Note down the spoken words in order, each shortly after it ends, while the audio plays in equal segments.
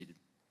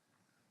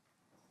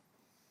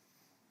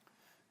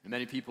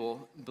Many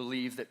people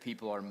believe that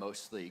people are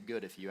mostly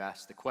good. If you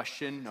ask the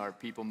question, are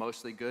people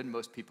mostly good?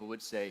 Most people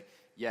would say,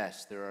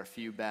 yes, there are a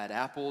few bad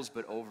apples,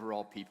 but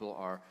overall people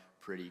are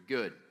pretty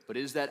good. But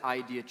is that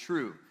idea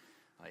true?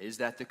 Is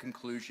that the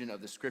conclusion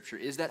of the Scripture?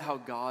 Is that how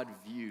God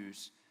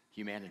views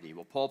humanity?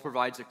 Well, Paul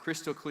provides a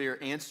crystal clear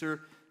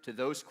answer to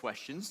those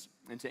questions.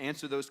 And to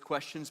answer those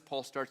questions,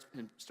 Paul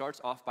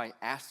starts off by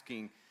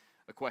asking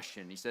a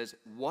question. He says,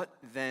 what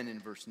then, in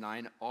verse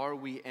 9, are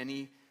we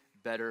any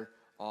better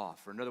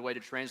off? Or another way to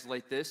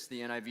translate this,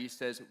 the NIV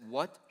says,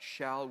 what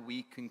shall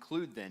we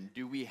conclude then?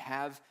 Do we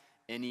have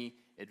any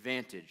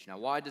advantage? Now,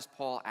 why does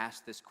Paul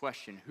ask this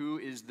question? Who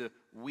is the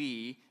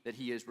we that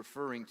he is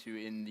referring to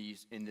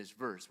in this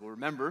verse? Well,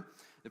 remember,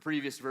 the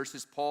previous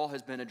verses, Paul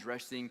has been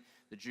addressing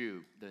the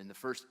Jew. In the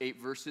first 8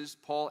 verses,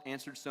 Paul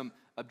answered some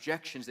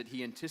objections that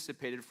he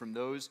anticipated from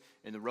those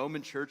in the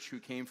Roman church who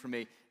came from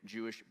a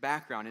Jewish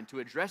background. And to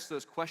address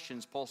those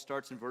questions, Paul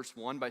starts in verse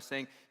 1 by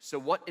saying, so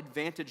what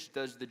advantage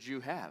does the Jew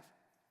have?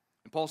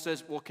 And Paul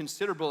says, well,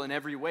 considerable in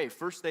every way.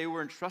 First, they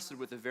were entrusted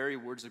with the very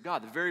words of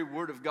God. The very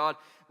word of God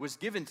was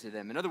given to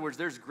them. In other words,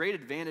 there's great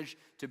advantage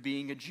to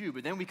being a Jew.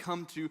 But then we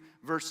come to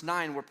verse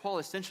 9, where Paul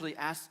essentially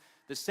asks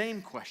the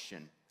same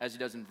question as he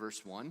does in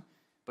verse 1,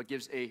 but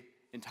gives an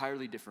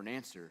entirely different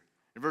answer.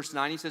 In verse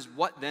 9, he says,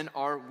 what then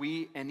are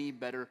we any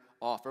better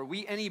off? Are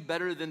we any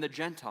better than the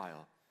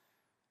Gentile,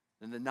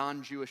 than the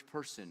non-Jewish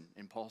person?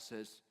 And Paul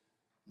says,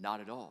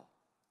 not at all.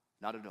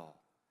 Not at all.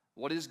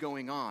 What is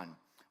going on?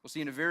 Well,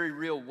 see, in a very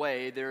real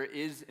way, there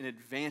is an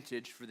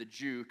advantage for the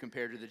Jew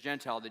compared to the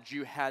Gentile. The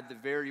Jew had the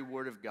very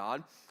word of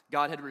God.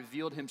 God had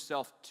revealed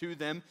himself to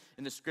them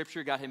in the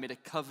Scripture. God had made a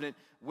covenant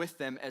with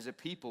them as a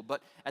people.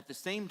 But at the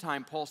same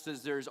time, Paul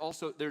says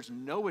there's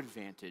no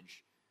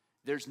advantage.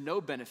 There's no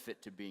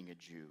benefit to being a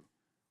Jew.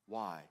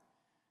 Why?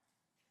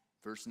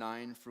 Verse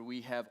 9, for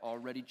we have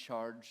already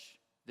charged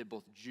that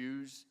both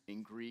Jews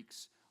and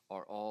Greeks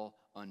are all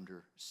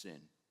under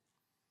sin.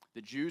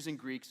 The Jews and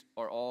Greeks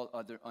are all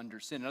under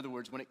sin. In other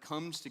words, when it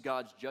comes to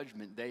God's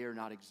judgment, they are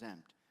not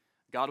exempt.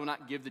 God will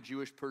not give the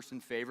Jewish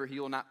person favor. He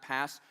will not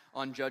pass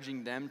on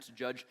judging them to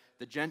judge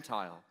the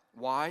Gentile.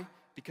 Why?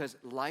 Because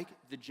like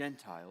the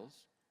Gentiles,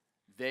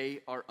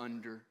 they are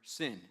under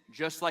sin.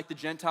 Just like the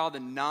Gentile,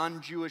 the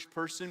non-Jewish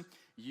person,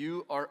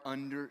 you are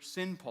under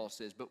sin, Paul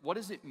says. But what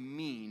does it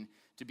mean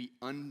to be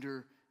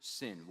under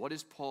sin? What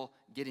is Paul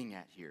getting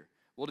at here?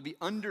 Well, to be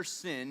under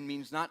sin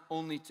means not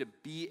only to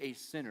be a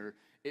sinner,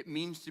 it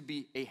means to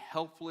be a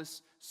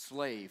helpless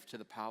slave to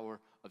the power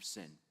of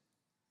sin.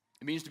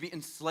 It means to be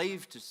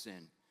enslaved to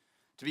sin,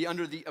 to be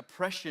under the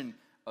oppression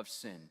of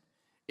sin.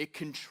 It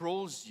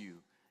controls you.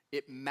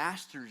 It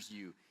masters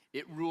you.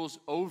 It rules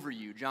over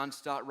you. John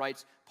Stott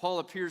writes, Paul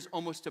appears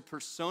almost to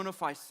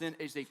personify sin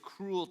as a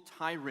cruel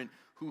tyrant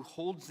who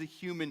holds the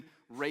human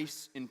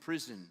race in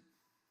prison.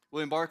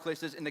 William Barclay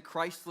says, in the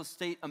Christless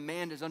state, a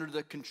man is under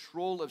the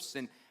control of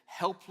sin,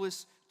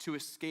 helpless to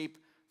escape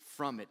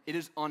from it. It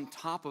is on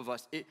top of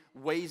us. It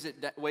weighs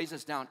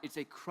us down. It's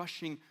a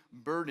crushing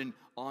burden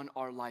on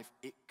our life.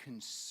 It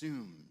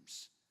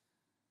consumes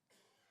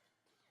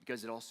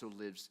because it also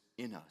lives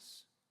in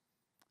us.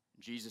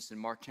 Jesus in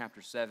Mark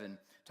chapter 7,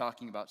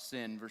 talking about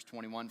sin, verse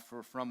 21,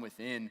 for from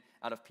within,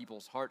 out of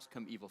people's hearts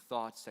come evil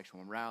thoughts,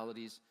 sexual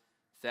immoralities,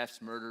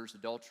 thefts, murders,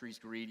 adulteries,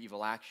 greed,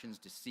 evil actions,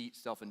 deceit,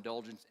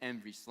 self-indulgence,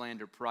 envy,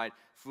 slander, pride,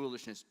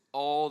 foolishness.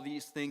 All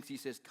these things, he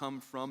says,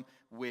 come from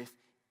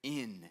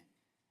within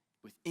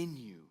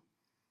you.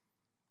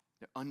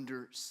 They're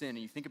under sin. And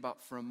you think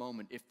about for a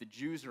moment, if the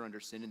Jews are under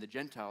sin and the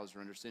Gentiles are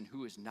under sin,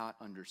 who is not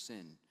under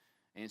sin?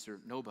 Answer,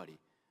 nobody.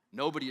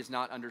 Nobody is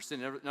not under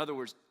sin. In other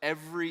words,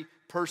 every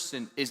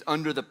person is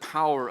under the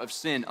power of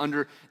sin,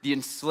 under the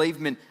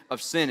enslavement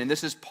of sin. And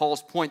this is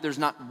Paul's point. There's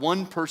not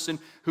one person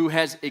who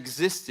has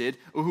existed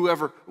or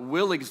whoever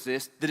will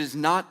exist that is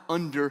not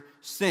under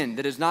sin,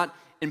 that is not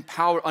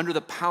under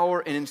the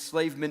power and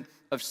enslavement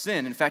of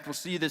sin. In fact, we'll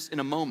see this in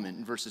a moment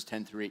in verses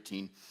 10 through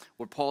 18,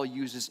 where Paul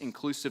uses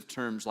inclusive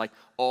terms like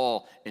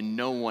all and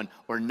no one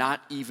or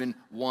not even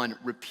one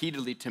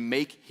repeatedly to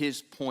make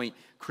his point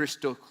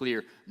crystal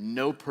clear.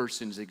 No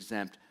person is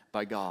exempt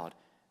by God,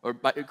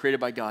 created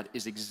by God,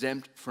 is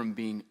exempt from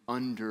being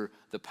under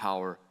the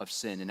power of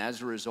sin. And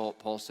as a result,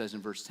 Paul says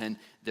in verse 10,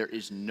 there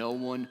is no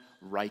one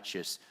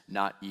righteous,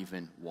 not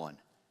even one.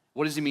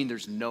 What does he mean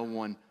there's no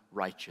one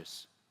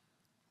righteous?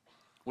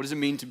 What does it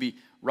mean to be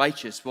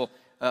righteous? Well,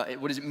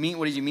 what does it mean?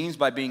 What he means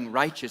by being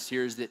righteous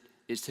here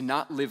is to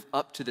not live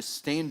up to the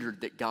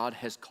standard that God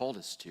has called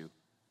us to.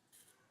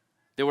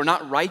 That we're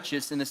not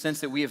righteous in the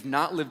sense that we have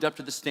not lived up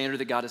to the standard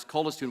that God has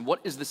called us to. And what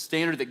is the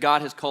standard that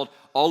God has called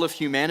all of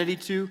humanity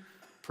to?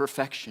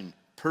 Perfection,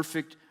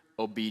 perfect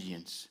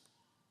obedience.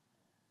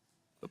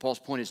 But Paul's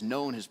point is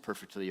no one has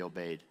perfectly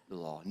obeyed the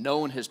law. No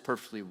one has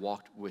perfectly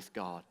walked with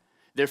God.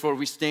 Therefore,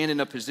 we stand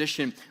in a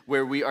position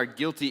where we are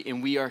guilty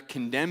and we are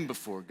condemned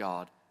before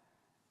God.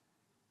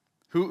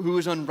 Who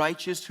is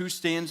unrighteous? Who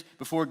stands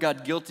before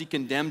God guilty,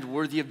 condemned,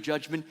 worthy of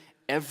judgment?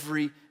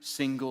 Every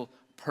single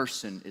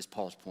person is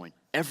Paul's point.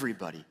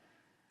 Everybody.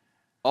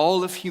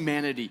 All of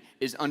humanity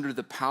is under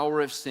the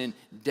power of sin,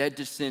 dead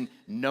to sin.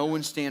 No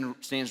one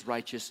stands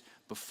righteous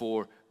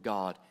before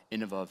God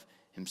in and of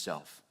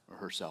himself or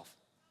herself.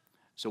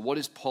 So what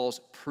is Paul's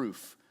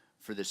proof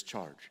for this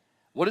charge?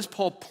 What does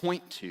Paul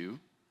point to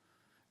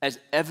as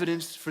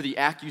evidence for the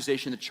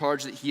accusation, the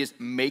charge that he is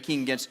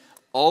making against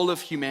all of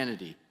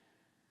humanity?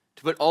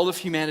 To put all of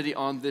humanity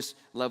on this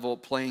level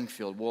playing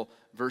field. Well,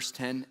 verse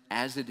 10,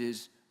 as it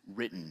is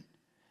written.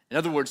 In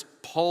other words,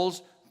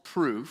 Paul's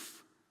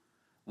proof,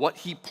 what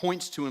he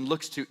points to and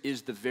looks to,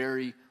 is the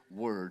very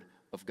word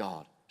of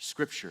God,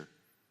 Scripture.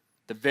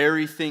 The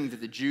very thing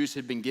that the Jews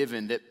had been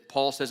given, that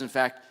Paul says, in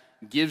fact,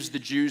 gives the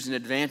Jews an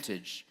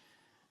advantage.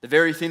 The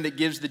very thing that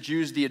gives the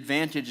Jews the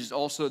advantage is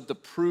also the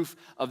proof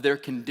of their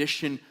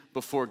condition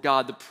before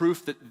God, the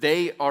proof that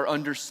they are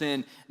under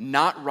sin,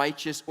 not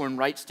righteous or in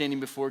right standing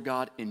before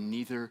God, and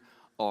neither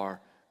are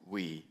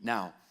we.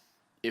 Now,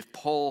 if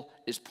Paul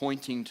is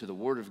pointing to the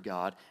Word of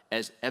God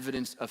as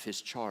evidence of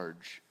his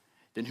charge,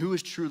 then who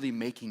is truly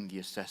making the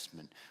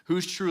assessment?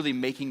 Who's truly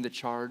making the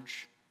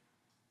charge?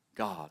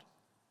 God.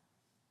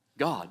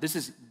 God. This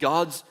is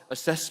God's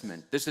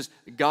assessment. This is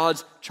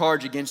God's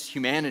charge against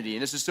humanity.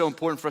 And this is so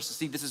important for us to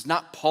see. This is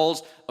not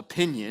Paul's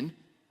opinion.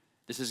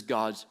 This is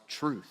God's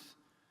truth.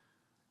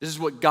 This is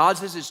what God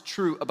says is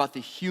true about the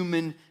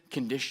human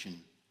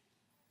condition.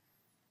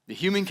 The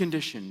human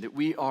condition that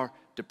we are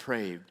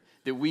depraved,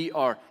 that we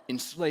are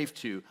enslaved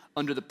to,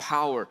 under the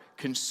power,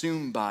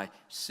 consumed by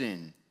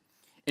sin.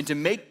 And to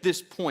make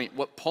this point,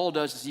 what Paul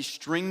does is he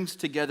strings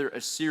together a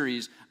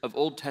series of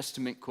Old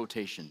Testament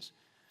quotations.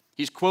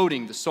 He's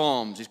quoting the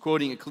Psalms, he's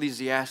quoting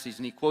Ecclesiastes,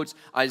 and he quotes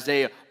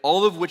Isaiah,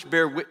 all of which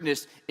bear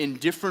witness in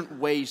different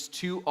ways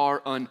to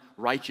our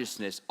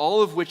unrighteousness,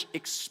 all of which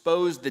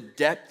expose the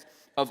depth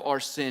of our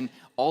sin,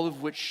 all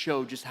of which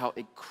show just how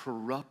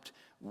corrupt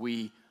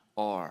we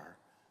are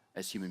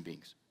as human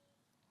beings.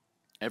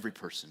 Every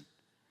person.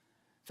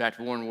 In fact,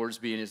 Warren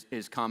Wiersbe, in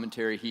his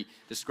commentary, he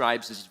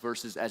describes these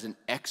verses as an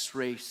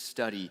X-ray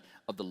study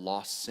of the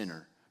lost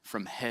sinner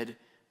from head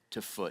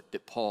to foot,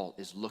 that Paul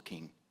is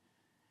looking.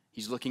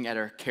 He's looking at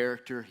our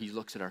character, he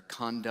looks at our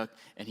conduct,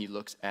 and he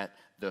looks at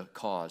the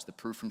cause. The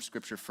proof from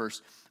Scripture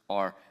first,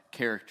 our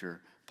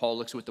character. Paul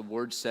looks at what the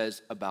Word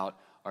says about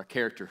our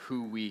character,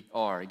 who we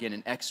are. Again,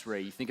 an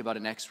X-ray, you think about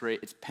an X-ray,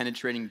 it's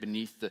penetrating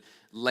beneath the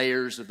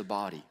layers of the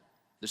body,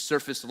 the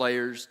surface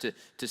layers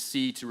to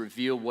see, to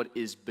reveal what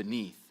is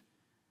beneath.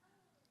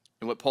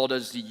 And what Paul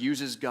does is he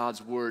uses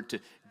God's Word to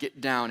get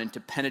down and to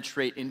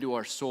penetrate into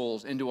our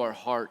souls, into our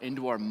heart,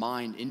 into our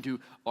mind, into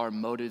our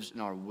motives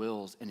and our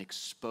wills, and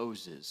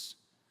exposes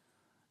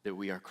that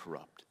we are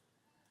corrupt,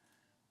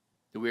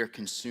 that we are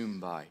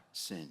consumed by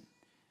sin,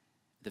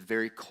 the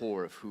very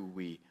core of who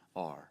we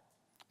are.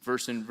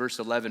 In verse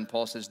 11,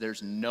 Paul says,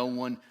 there's no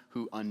one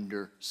who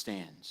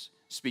understands.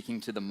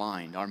 Speaking to the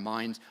mind. Our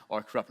minds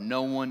are corrupt.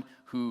 No one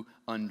who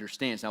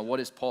understands. Now, what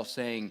is Paul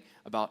saying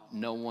about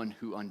no one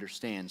who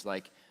understands?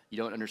 Like, you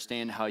don't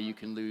understand how you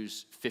can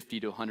lose 50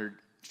 to 100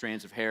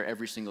 strands of hair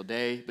every single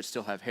day, but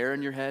still have hair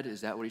in your head?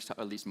 Is that what he's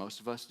talking? At least most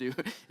of us do.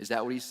 Is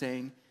that what he's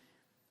saying?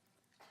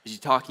 Is he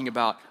talking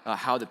about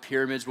how the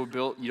pyramids were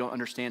built? You don't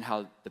understand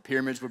how the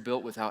pyramids were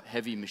built without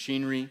heavy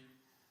machinery?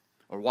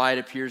 Or why it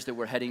appears that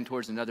we're heading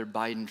towards another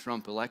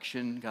Biden-Trump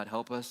election? God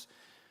help us.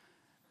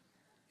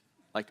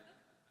 Like,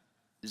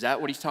 is that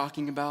what he's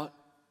talking about?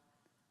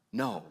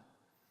 No.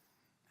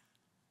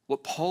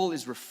 What Paul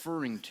is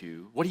referring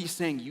to, what he's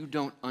saying you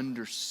don't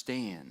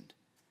understand,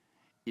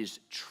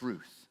 is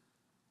truth,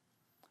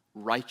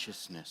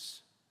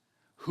 righteousness,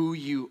 who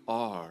you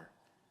are,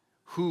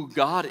 who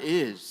God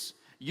is.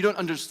 You don't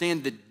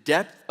understand the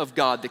depth of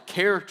God, the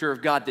character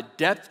of God, the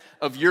depth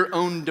of your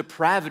own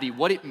depravity,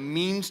 what it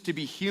means to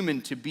be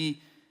human, to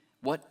be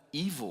what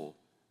evil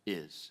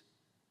is,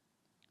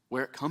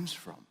 where it comes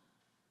from.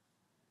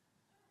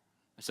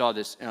 I saw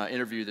this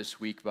interview this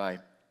week by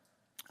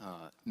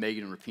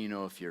Megan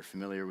Rapinoe. If you're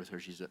familiar with her,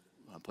 she's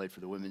played for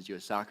the women's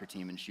U.S. soccer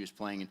team, and she was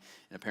playing in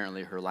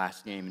apparently her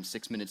last game, and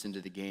 6 minutes into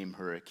the game,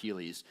 her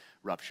Achilles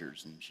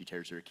ruptures, and she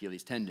tears her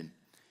Achilles tendon.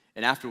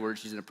 And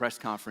afterwards, she's in a press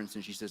conference,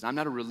 and she says, I'm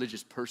not a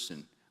religious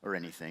person or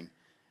anything,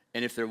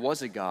 and if there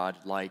was a God,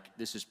 like,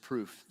 this is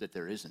proof that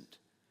there isn't.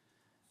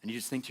 And you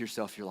just think to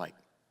yourself, you're like,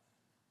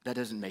 that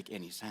doesn't make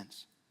any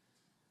sense.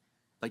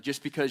 Like,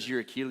 just because your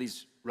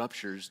Achilles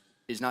ruptures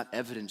is not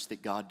evidence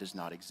that God does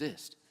not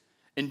exist.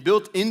 And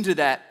built into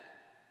that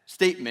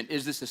statement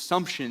is this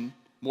assumption,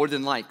 more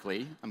than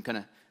likely, I'm kind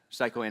of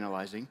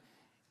psychoanalyzing,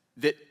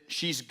 that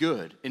she's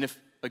good. And if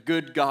a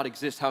good God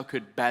exists, how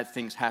could bad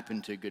things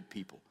happen to good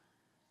people?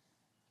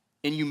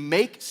 And you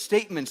make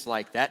statements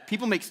like that.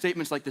 People make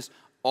statements like this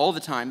all the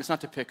time. It's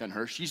not to pick on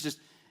her. She's just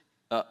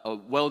a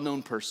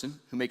well-known person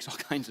who makes all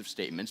kinds of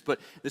statements, but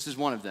this is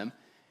one of them.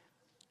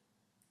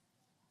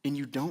 And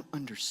you don't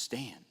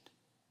understand.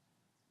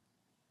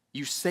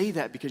 You say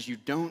that because you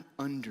don't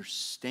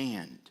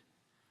understand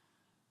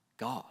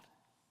God.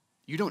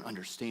 You don't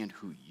understand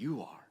who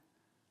you are.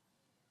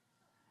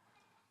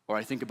 Or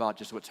I think about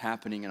just what's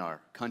happening in our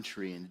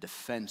country in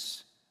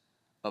defense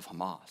of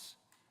Hamas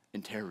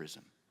and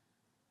terrorism.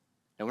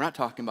 And we're not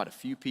talking about a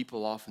few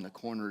people off in the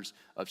corners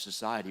of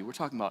society. We're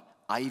talking about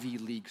Ivy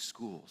League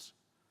schools.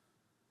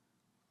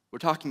 We're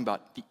talking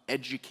about the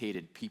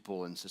educated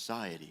people in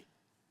society.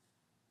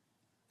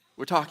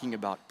 We're talking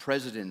about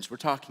presidents. We're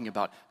talking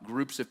about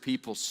groups of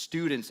people,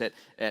 students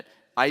at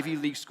Ivy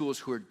League schools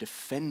who are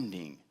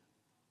defending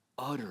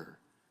utter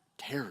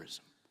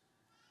terrorism.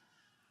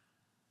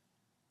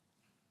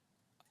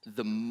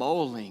 The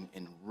mauling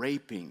and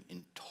raping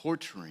and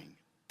torturing,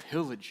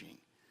 pillaging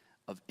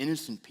of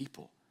innocent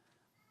people.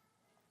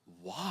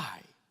 Why?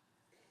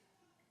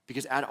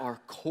 Because at the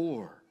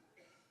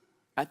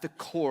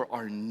core,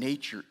 our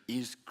nature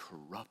is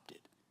corrupted.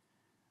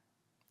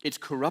 It's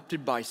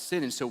corrupted by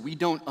sin, and so we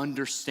don't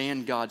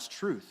understand God's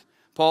truth.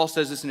 Paul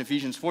says this in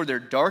Ephesians 4, they're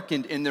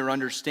darkened in their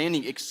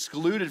understanding,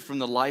 excluded from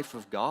the life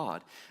of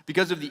God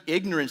because of the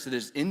ignorance that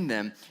is in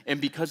them and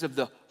because of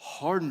the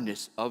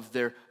hardness of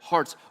their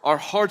hearts. Our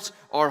hearts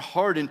are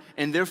hardened,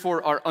 and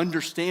therefore our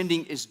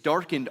understanding is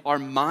darkened. Our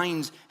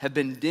minds have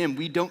been dimmed.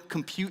 We don't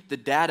compute the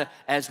data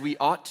as we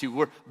ought to.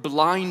 We're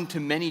blind to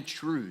many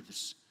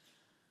truths.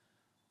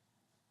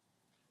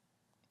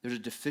 There's a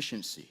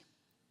deficiency.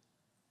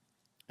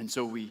 And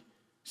so we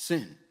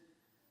sin.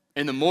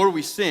 And the more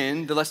we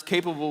sin, the less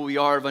capable we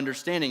are of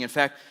understanding. In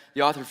fact,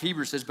 the author of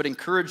Hebrews says, but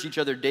encourage each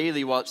other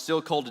daily while it's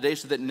still called today,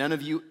 so that none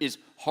of you is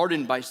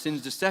hardened by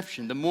sin's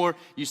deception. The more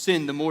you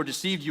sin, the more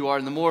deceived you are,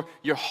 and the more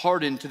you're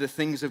hardened to the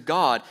things of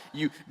God.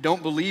 You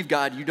don't believe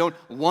God. You don't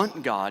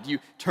want God. You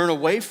turn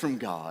away from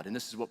God. And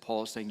this is what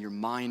Paul is saying. Your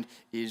mind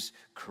is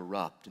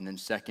corrupt. And then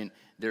second,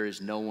 there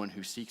is no one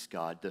who seeks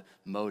God. The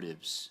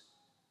motives.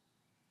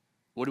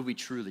 What do we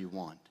truly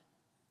want?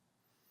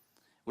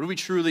 What do we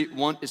truly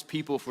want as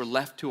people if we're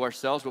left to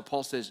ourselves? Well,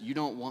 Paul says, you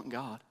don't want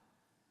God.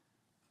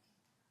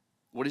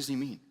 What does he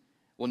mean?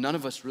 Well, none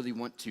of us really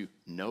want to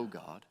know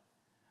God.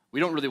 We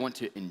don't really want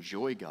to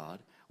enjoy God.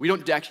 We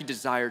don't actually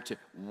desire to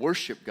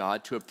worship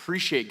God, to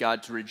appreciate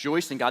God, to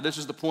rejoice in God. This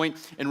is the point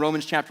in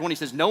Romans chapter 1. He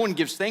says, no one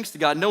gives thanks to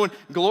God. No one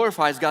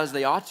glorifies God as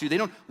they ought to. They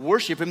don't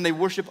worship him. They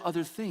worship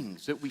other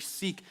things, that we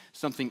seek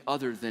something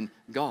other than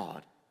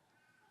God.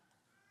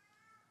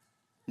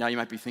 Now you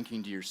might be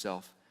thinking to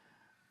yourself,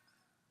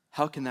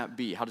 how can that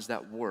be? How does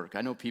that work?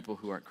 I know people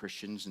who aren't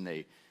Christians and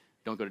they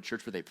don't go to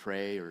church where they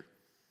pray, or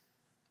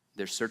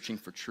they're searching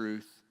for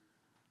truth.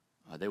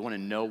 They want to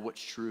know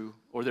what's true.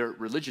 Or they're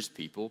religious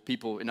people.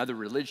 People in other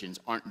religions,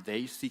 aren't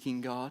they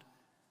seeking God?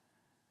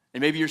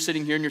 And maybe you're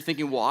sitting here and you're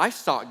thinking, well, I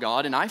sought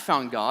God and I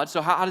found God,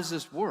 so how does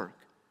this work?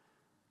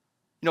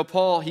 You know,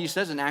 Paul, he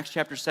says in Acts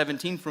chapter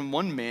 17, from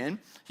one man,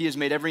 he has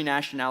made every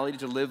nationality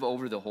to live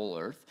over the whole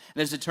earth and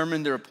has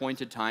determined their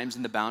appointed times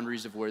and the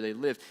boundaries of where they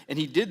live. And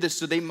he did this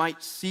so they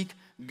might seek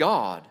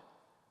God.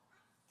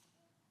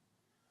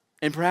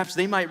 And perhaps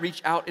they might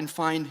reach out and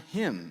find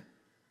him,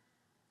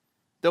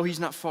 though he's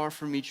not far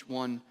from each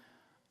one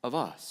of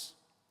us.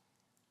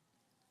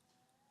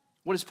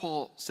 What is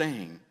Paul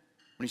saying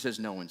when he says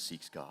no one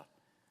seeks God?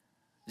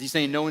 Is he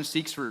saying no one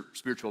seeks for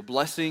spiritual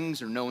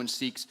blessings, or no one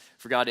seeks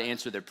for God to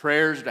answer their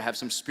prayers or to have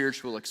some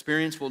spiritual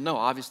experience? Well, no,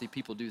 obviously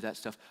people do that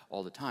stuff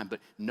all the time,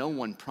 but no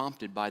one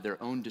prompted by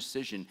their own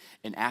decision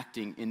and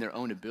acting in their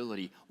own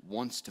ability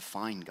wants to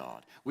find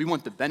God. We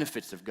want the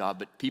benefits of God,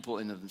 but people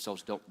in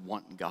themselves don't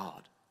want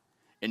God.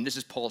 And this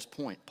is Paul's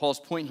point. Paul's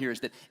point here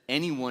is that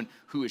anyone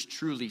who is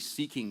truly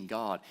seeking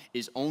God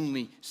is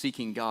only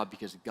seeking God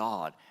because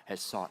God has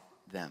sought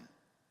them.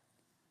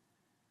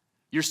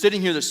 You're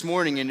sitting here this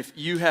morning, and if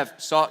you have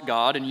sought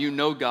God and you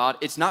know God,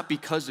 it's not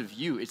because of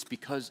you, it's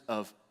because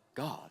of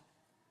God.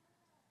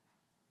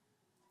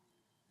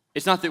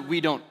 It's not that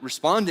we don't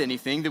respond to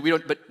anything, that we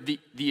don't, but the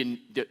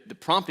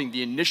prompting,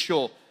 the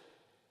initial,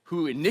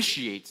 who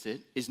initiates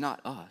it is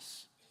not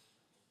us.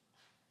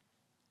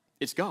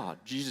 It's God.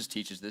 Jesus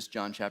teaches this,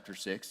 John chapter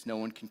 6. No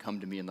one can come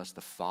to me unless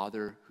the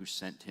Father who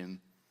sent him,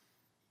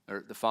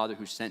 or the Father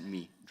who sent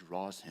me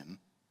draws him.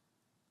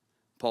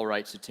 Paul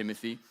writes to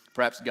Timothy,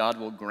 perhaps God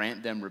will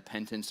grant them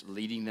repentance,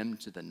 leading them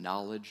to the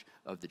knowledge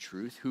of the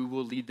truth. Who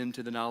will lead them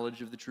to the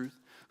knowledge of the truth?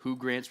 Who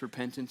grants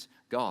repentance?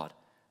 God.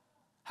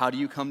 How do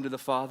you come to the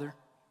Father?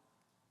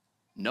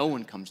 No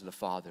one comes to the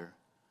Father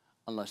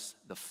unless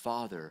the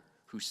Father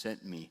who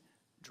sent me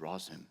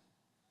draws him.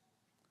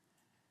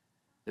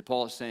 That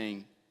Paul is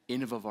saying,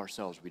 in and of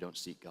ourselves, we don't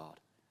seek God.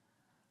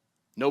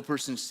 No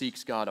person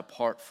seeks God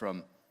apart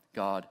from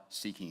God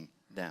seeking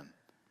them.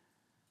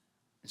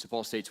 And so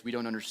Paul states, we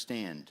don't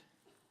understand.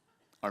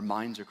 Our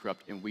minds are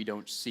corrupt and we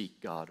don't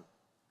seek God,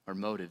 our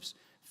motives.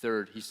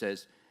 Third, he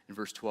says in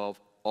verse 12,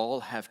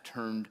 all have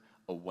turned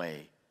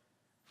away.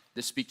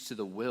 This speaks to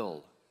the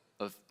will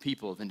of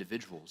people, of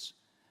individuals.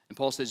 And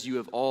Paul says, you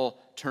have all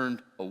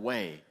turned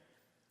away.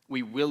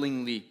 We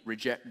willingly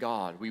reject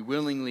God. We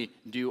willingly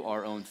do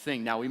our own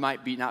thing. Now, we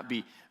might not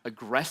be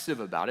aggressive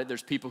about it.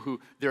 There's people who,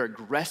 they're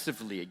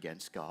aggressively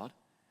against God.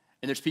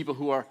 And there's people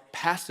who are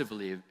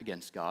passively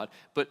against God.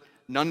 But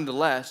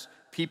nonetheless,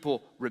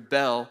 people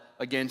rebel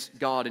against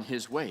God and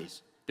his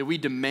ways. That we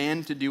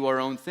demand to do our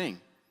own thing.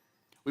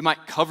 We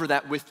might cover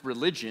that with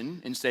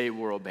religion and say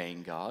we're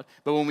obeying God,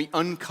 but when we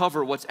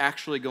uncover what's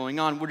actually going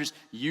on, we're just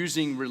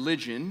using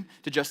religion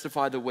to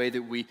justify the way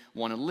that we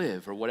want to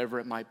live or whatever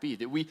it might be,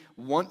 that we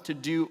want to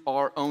do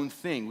our own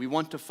thing. We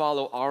want to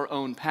follow our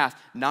own path,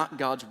 not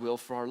God's will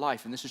for our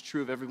life. And this is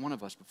true of every one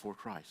of us before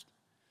Christ.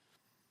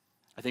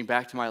 I think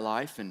back to my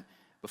life and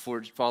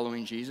before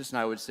following Jesus, and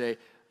I would say,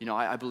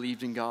 I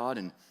believed in God,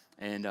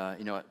 and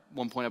at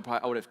one point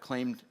I would have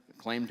claimed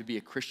to be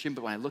a Christian,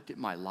 but when I looked at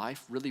my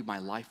life, really my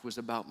life was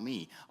about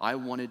me. I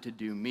wanted to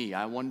do me.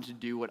 I wanted to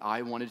do what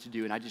I wanted to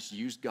do, and I just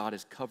used God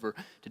as cover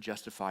to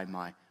justify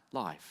my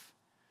life.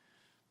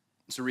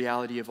 It's a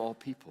reality of all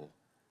people,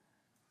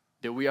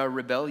 that we are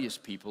rebellious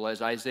people.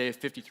 As Isaiah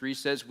 53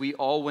 says, we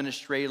all went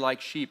astray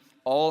like sheep.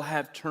 All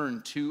have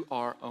turned to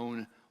our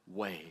own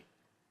way.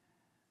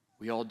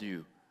 We all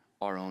do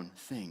our own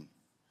thing.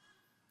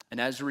 And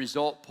as a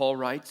result, Paul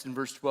writes in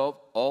verse 12,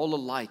 all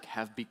alike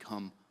have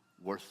become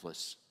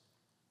worthless.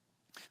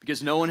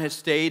 Because no one has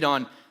stayed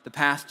on the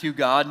path to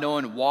God, no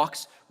one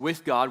walks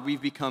with God,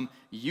 we've become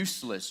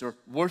useless or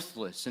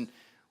worthless. And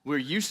we're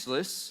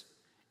useless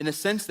in the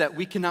sense that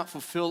we cannot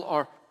fulfill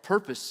our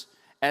purpose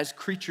as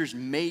creatures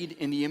made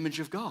in the image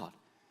of God.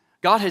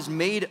 God has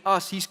made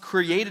us, He's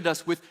created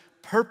us with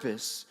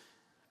purpose.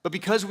 But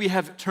because we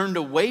have turned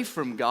away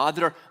from God,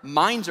 that our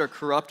minds are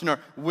corrupt and our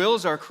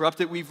wills are corrupt,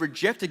 that we've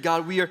rejected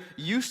God, we are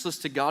useless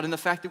to God in the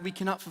fact that we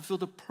cannot fulfill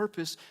the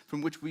purpose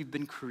from which we've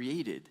been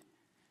created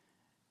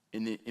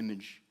in the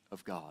image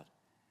of God.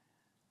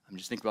 I'm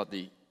just thinking about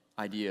the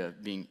idea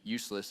of being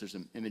useless. There's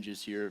some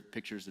images here,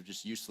 pictures of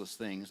just useless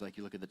things. Like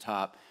you look at the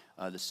top,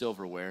 the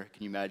silverware.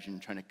 Can you imagine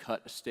trying to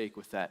cut a steak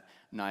with that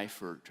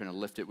knife or trying to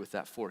lift it with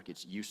that fork?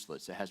 It's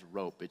useless. It has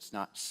rope. It's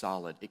not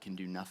solid. It can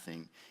do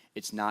nothing.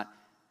 It's not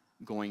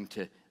going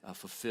to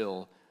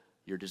fulfill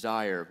your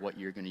desire of what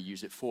you're going to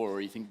use it for. Or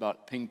you think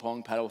about ping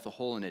pong paddle with a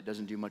hole in it. It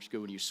doesn't do much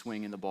good when you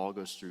swing and the ball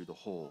goes through the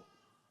hole.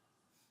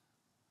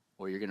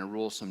 Or you're going to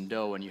roll some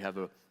dough and you have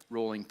a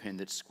rolling pin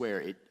that's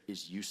square. It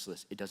is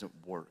useless. It doesn't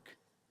work.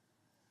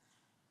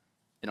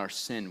 In our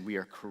sin, we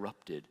are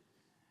corrupted.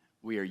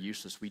 We are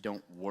useless. We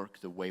don't work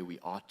the way we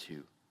ought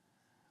to.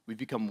 We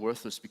become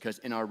worthless because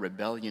in our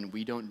rebellion,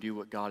 we don't do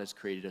what God has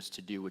created us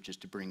to do, which is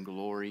to bring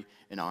glory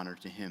and honor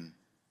to Him.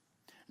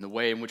 And the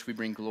way in which we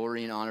bring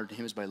glory and honor to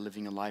Him is by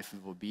living a life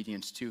of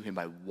obedience to Him,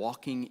 by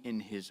walking in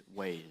His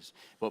ways.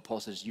 But Paul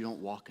says, you don't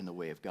walk in the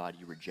way of God,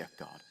 you reject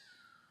God.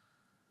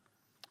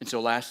 And so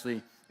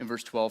lastly, in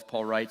verse 12,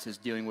 Paul writes, as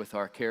dealing with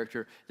our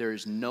character, there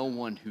is no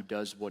one who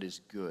does what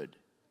is good,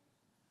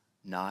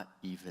 not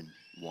even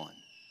one.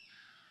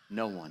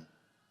 No one.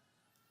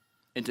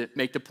 And to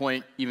make the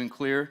point even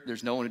clearer,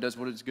 there's no one who does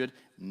what is good,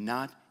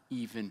 not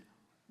even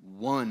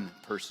one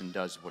person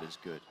does what is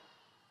good.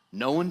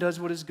 No one does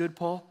what is good,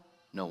 Paul?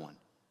 No one.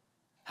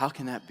 How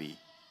can that be?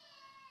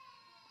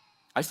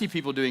 I see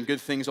people doing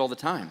good things all the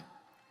time.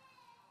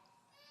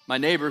 My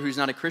neighbor, who's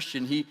not a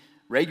Christian, he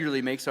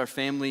regularly makes our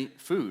family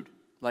food,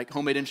 like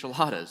homemade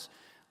enchiladas,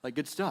 like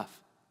good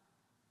stuff.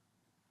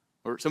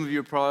 Or some of you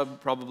are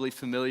probably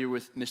familiar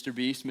with Mr.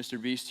 Beast. Mr.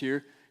 Beast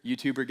here,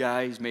 YouTuber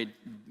guy. He's made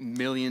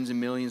millions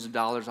and millions of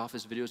dollars off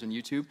his videos on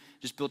YouTube.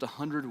 Just built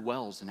 100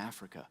 wells in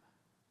Africa.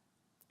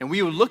 And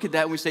we would look at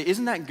that and we say,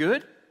 isn't that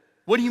good?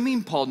 What do you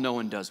mean, Paul, no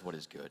one does what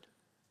is good?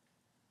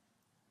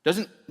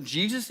 Doesn't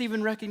Jesus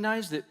even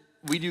recognize that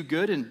we do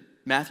good in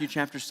Matthew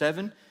chapter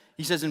 7?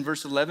 He says in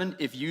verse 11,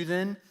 if you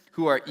then,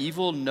 who are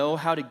evil, know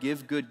how to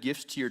give good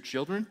gifts to your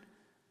children,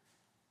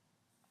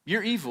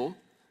 you're evil,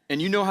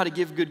 and you know how to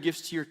give good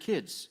gifts to your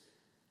kids.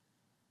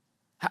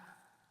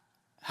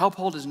 How,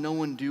 Paul, does no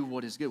one do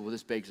what is good? Well,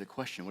 this begs the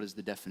question, what is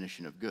the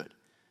definition of good?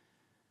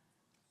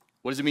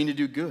 What does it mean to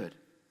do good?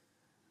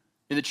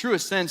 In the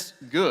truest sense,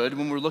 good,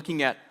 when we're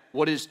looking at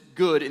what is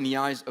good in the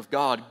eyes of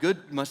God,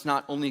 good must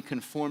not only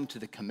conform to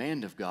the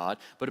command of God,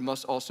 but it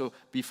must also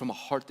be from a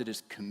heart that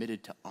is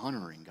committed to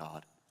honoring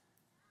God,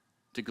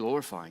 to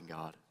glorifying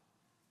God.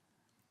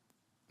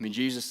 I mean,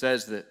 Jesus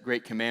says the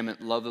great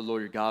commandment, love the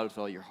Lord your God with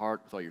all your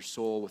heart, with all your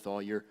soul, with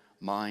all your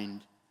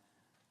mind.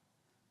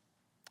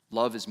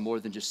 Love is more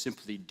than just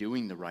simply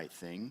doing the right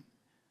thing.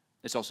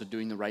 It's also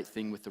doing the right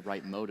thing with the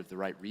right motive, the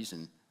right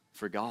reason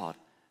for God,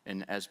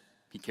 and as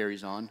he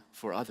carries on,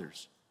 for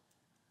others.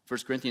 1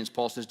 Corinthians,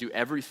 Paul says, do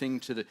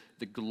everything to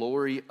the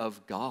glory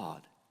of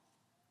God,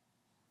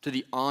 to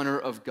the honor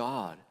of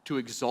God, to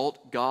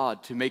exalt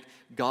God, to make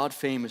God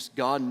famous,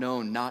 God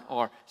known, not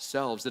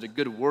ourselves. That a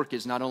good work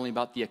is not only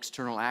about the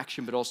external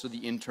action, but also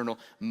the internal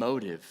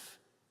motive.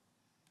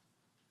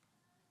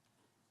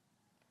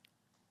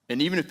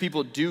 And even if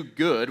people do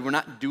good, we're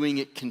not doing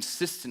it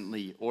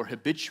consistently or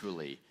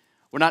habitually.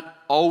 We're not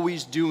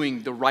always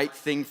doing the right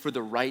thing for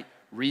the right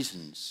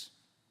reasons.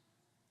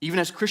 Even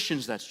as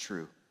Christians, that's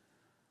true.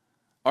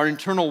 Our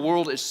internal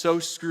world is so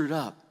screwed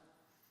up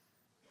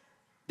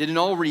that in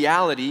all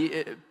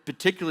reality,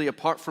 particularly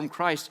apart from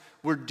Christ,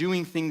 we're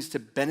doing things to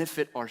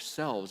benefit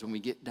ourselves when we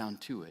get down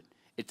to it.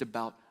 It's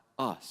about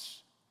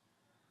us.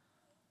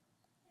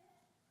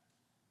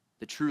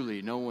 That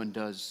truly no one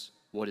does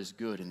what is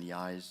good in the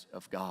eyes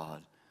of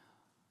God.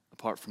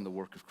 apart from the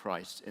work of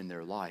Christ in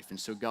their life. And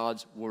so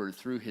God's word,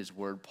 through his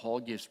word, Paul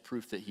gives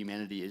proof that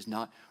humanity is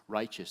not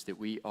righteous, that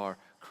we are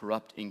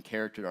corrupt in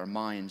character. Our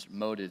minds,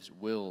 motives,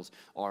 wills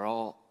are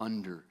all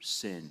under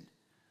sin,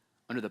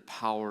 under the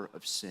power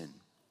of sin.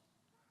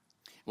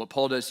 What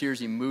Paul does here is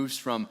he moves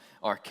from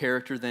our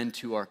character then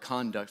to our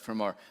conduct, from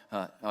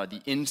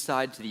the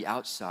inside to the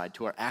outside,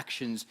 to our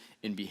actions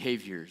and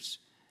behaviors.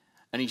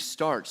 And he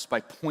starts by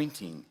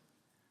pointing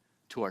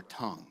to our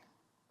tongue,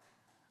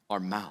 our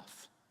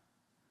mouth,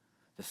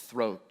 the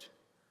throat,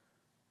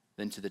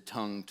 then to the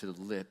tongue, to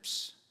the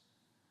lips,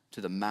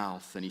 to the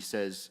mouth. And he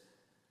says,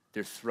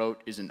 their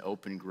throat is an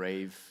open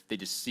grave. They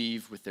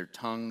deceive with their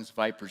tongues.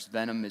 Viper's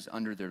venom is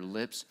under their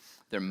lips.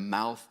 Their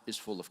mouth is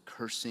full of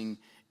cursing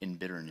and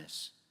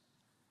bitterness.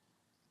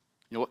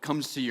 You know, what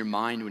comes to your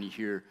mind when you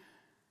hear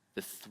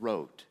the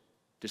throat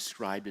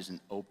described as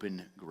an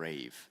open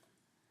grave?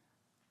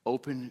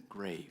 Open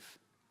grave.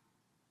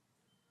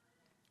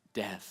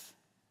 Death,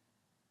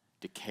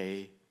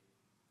 decay,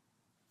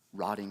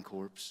 rotting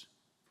corpse.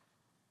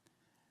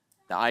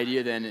 The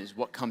idea then is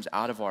what comes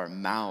out of our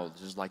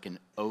mouths is like an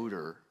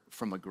odor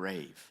from a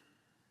grave.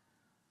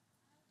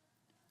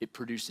 It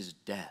produces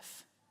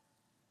death.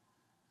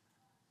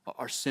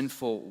 Our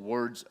sinful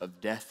words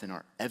of death and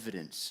our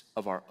evidence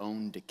of our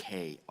own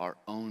decay, our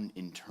own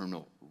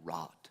internal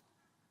rot.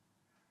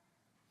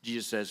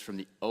 Jesus says, from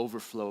the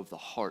overflow of the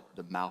heart,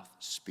 the mouth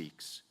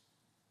speaks.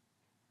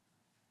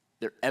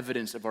 They're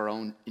evidence of our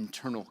own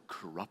internal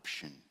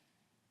corruption,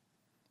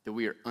 that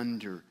we are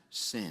under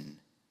sin.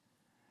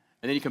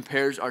 And then he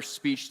compares our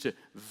speech to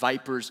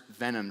viper's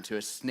venom, to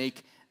a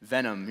snake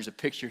venom. Here's a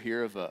picture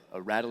here of a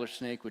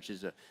rattlesnake, which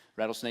is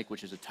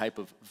a type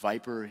of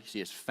viper. You see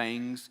his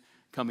fangs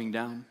coming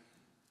down.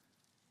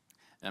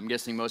 And I'm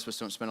guessing most of us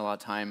don't spend a lot of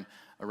time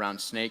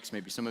around snakes.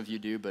 Maybe some of you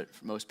do, but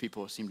most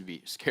people seem to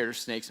be scared of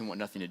snakes and want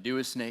nothing to do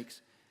with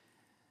snakes.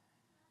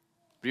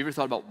 Have you ever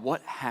thought about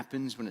what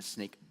happens when a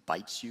snake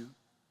bites you?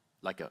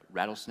 Like a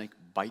rattlesnake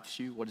bites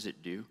you? What does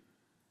it do?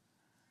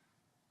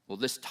 Well,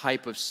 this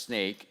type of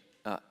snake,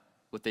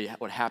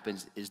 what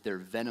happens is their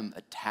venom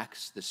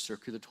attacks the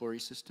circulatory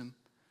system,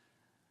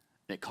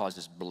 and it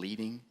causes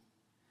bleeding,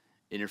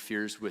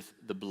 interferes with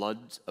the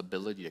blood's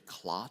ability to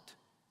clot.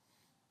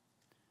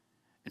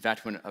 In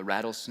fact, when a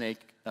rattlesnake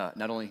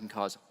not only can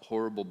cause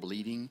horrible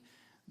bleeding,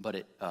 but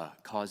it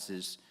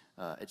causes,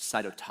 it's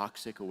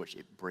cytotoxic, which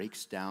it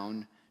breaks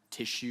down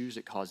tissues.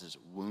 It causes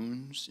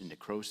wounds and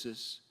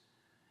necrosis.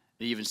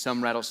 And even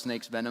some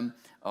rattlesnakes' venom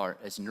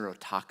is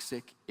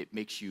neurotoxic. It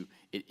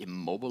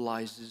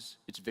immobilizes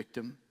its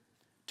victim,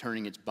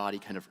 turning its body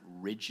kind of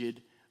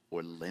rigid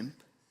or limp.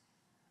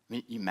 I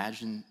mean,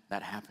 imagine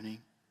that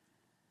happening.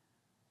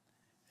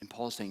 And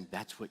Paul's saying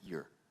that's what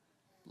your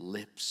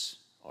lips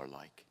are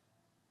like.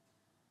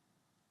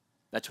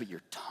 That's what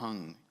your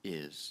tongue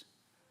is.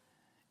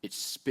 It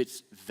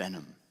spits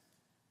venom.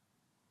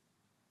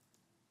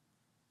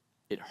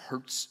 It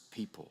hurts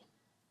people.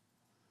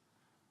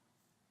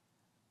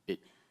 It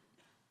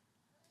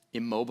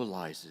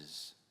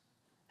immobilizes,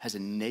 has a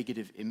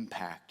negative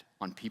impact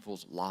on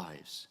people's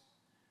lives.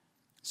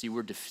 See,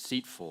 we're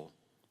deceitful,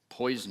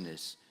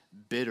 poisonous,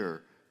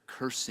 bitter,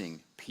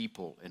 cursing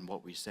people in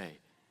what we say.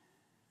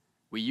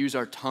 We use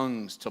our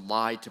tongues to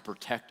lie to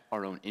protect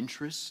our own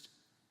interest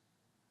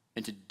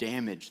and to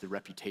damage the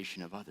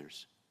reputation of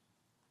others.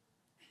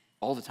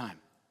 All the time.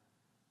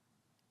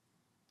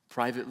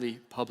 Privately,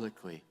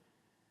 publicly.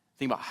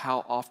 Think about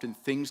how often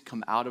things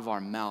come out of our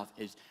mouth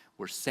is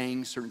we're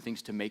saying certain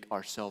things to make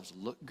ourselves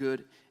look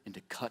good and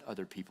to cut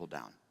other people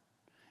down.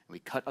 And we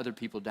cut other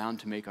people down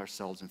to make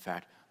ourselves, in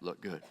fact, look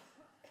good.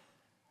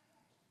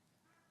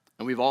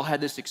 And we've all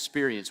had this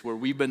experience where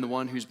we've been the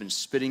one who's been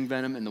spitting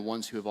venom and the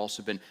ones who have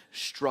also been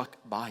struck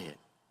by it.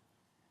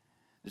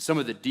 And some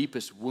of the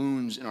deepest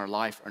wounds in our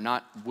life are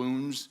not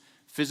wounds,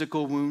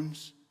 physical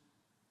wounds.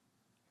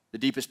 The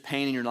deepest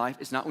pain in your life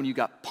is not when you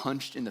got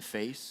punched in the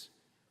face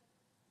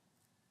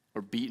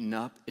or beaten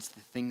up. It's the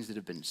things that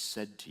have been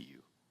said to you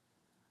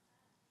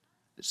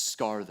that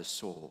scar the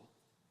soul,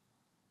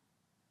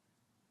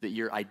 that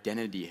your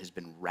identity has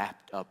been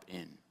wrapped up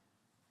in.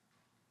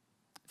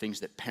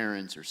 Things that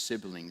parents or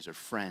siblings or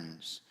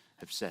friends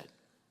have said.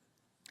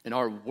 And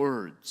our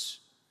words,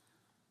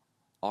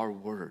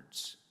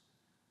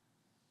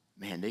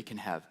 man, they can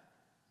have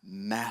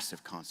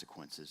massive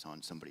consequences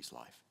on somebody's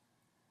life.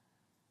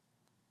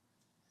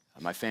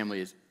 My family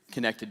is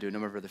connected to a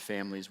number of other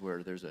families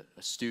where there's a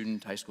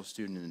student, high school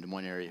student in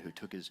one area who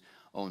took his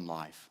own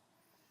life.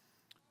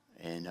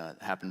 And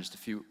it happened just a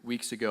few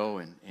weeks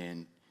ago,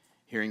 and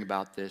hearing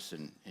about this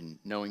and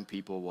knowing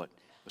people, what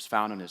was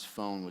found on his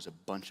phone was a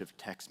bunch of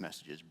text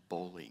messages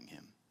bullying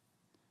him.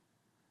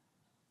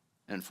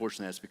 And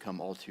unfortunately, that's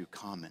become all too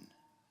common.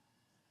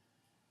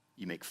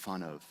 You make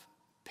fun of,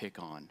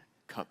 pick on,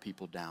 cut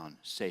people down,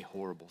 say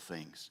horrible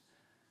things.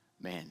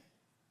 Man,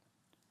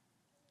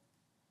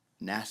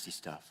 nasty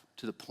stuff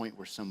to the point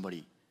where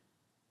somebody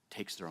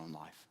takes their own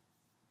life.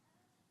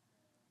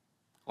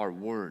 Our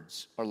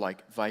words are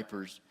like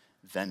viper's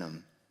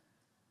venom.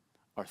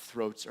 Our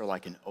throats are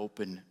like an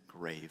open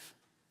grave.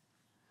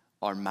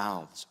 Our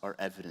mouths are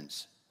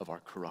evidence of our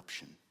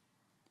corruption.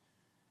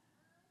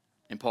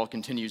 And Paul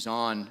continues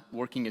on,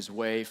 working his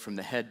way from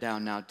the head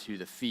down now to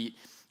the feet.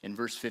 In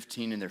verse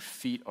 15, and their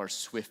feet are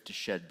swift to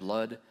shed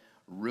blood.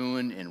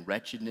 Ruin and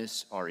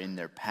wretchedness are in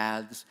their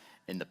paths,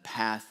 and the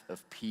path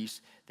of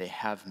peace they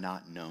have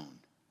not known.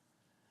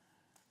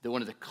 That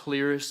one of the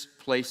clearest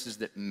places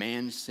that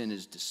man's sin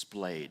is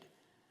displayed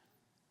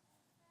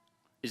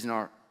is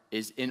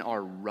in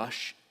our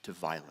rush to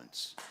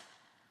violence.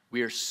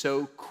 We are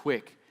so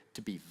quick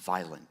to be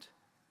violent.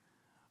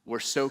 We're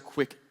so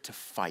quick to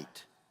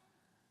fight.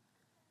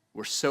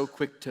 We're so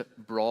quick to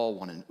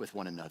brawl with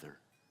one another,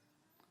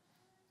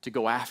 to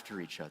go after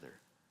each other.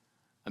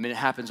 I mean, it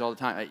happens all the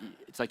time.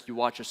 It's like you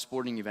watch a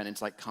sporting event,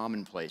 it's like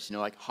commonplace. You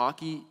know, like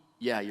hockey,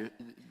 yeah,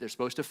 they're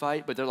supposed to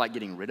fight, but they're like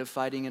getting rid of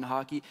fighting in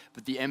hockey.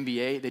 But the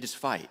NBA, they just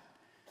fight.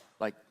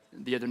 Like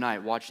the other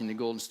night, watching the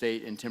Golden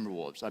State and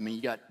Timberwolves. I mean,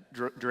 you got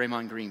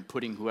Draymond Green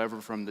putting whoever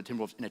from the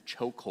Timberwolves in a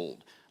chokehold,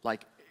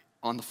 like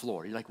on the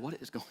floor. You're like, what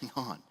is going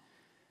on?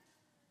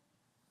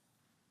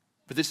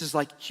 But this is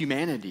like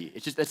humanity.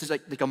 This is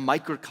like a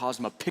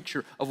microcosm, a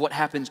picture of what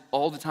happens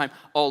all the time,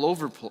 all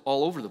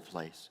over the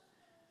place.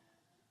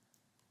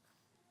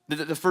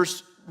 The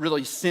first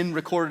really sin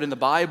recorded in the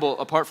Bible,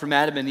 apart from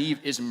Adam and Eve,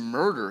 is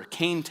murder.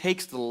 Cain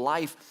takes the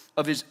life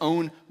of his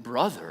own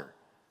brother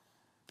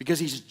because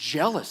he's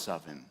jealous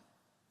of him.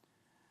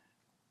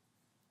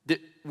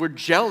 We're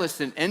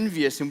jealous and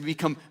envious, and we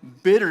become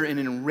bitter and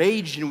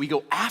enraged, and we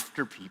go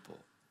after people.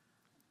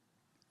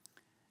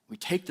 We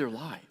take their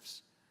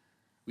lives.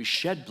 We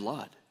shed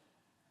blood.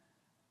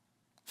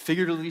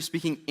 Figuratively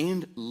speaking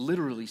and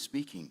literally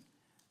speaking,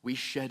 we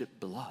shed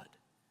blood.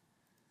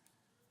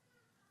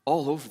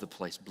 All over the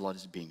place, blood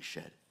is being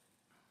shed.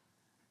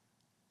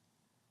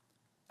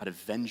 Out of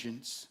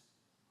vengeance,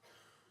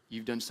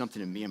 you've done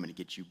something to me, I'm going to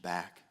get you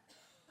back.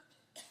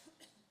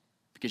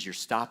 Because you're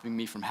stopping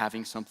me from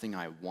having something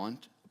I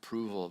want,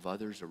 approval of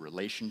others, a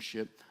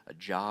relationship, a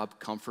job,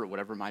 comfort,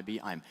 whatever it might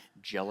be. I'm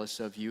jealous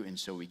of you, and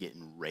so we get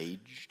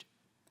enraged.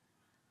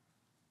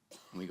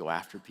 And we go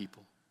after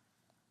people.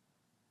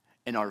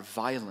 And our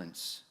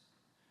violence,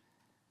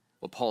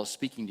 what Paul is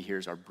speaking to here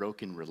is our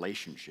broken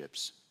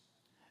relationships.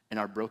 And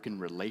our broken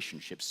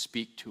relationships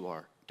speak to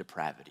our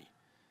depravity.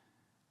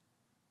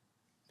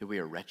 That we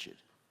are wretched.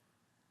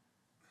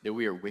 That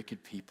we are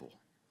wicked people,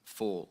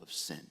 full of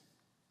sin.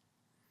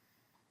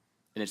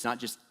 And it's not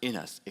just in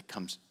us, it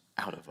comes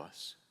out of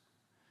us.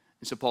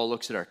 And so Paul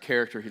looks at our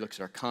character, he looks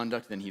at our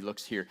conduct, then he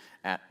looks here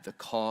at the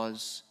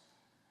cause.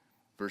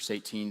 Verse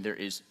 18, there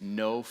is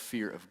no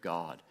fear of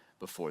God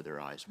before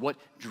their eyes. What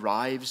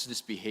drives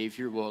this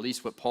behavior? Well, at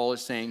least what Paul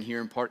is saying here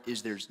in part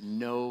is there's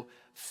no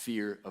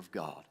fear of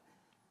God.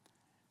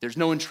 There's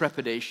no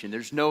intrepidation.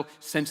 There's no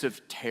sense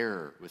of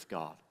terror with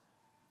God.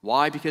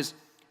 Why? Because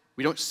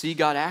we don't see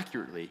God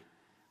accurately.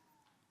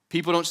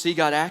 People don't see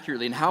God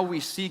accurately, and how we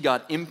see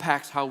God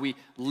impacts how we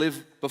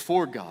live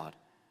before God.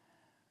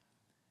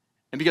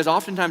 And because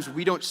oftentimes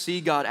we don't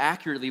see God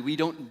accurately, we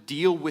don't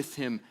deal with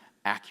him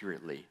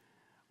accurately.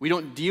 We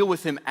don't deal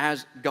with him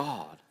as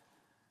God.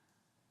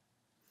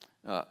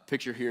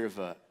 Picture here of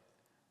a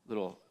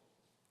little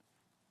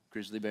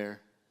grizzly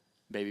bear,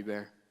 baby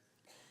bear.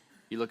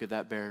 You look at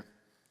that bear,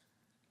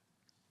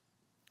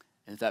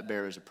 and if that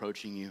bear is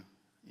approaching you,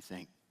 you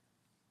think,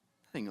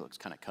 I think it looks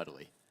kind of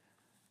cuddly.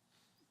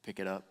 Pick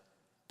it up,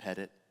 pet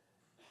it.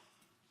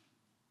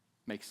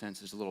 Makes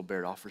sense. As a little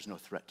bear, it offers no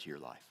threat to your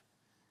life.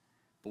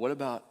 But what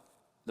about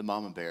the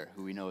mama bear,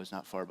 who we know is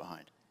not far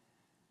behind?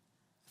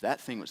 If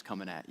that thing was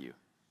coming at you,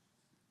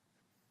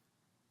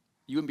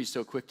 you wouldn't be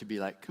so quick to be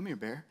like, come here,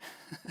 bear.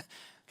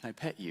 Can I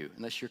pet you?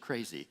 Unless you're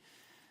crazy.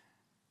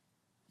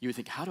 You would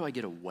think, how do I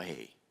get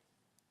away?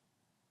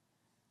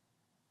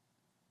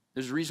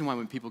 There's a reason why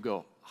when people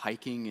go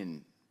hiking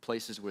in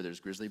places where there's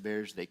grizzly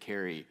bears, they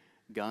carry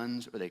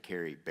guns or they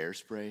carry bear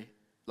spray,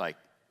 like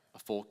a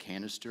full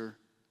canister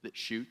that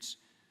shoots,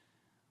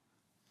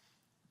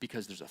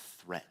 because there's a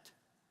threat.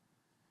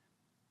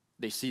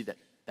 They see that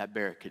that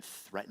bear could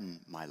threaten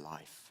my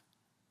life.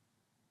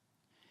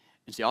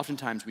 And see,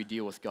 oftentimes we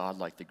deal with God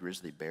like the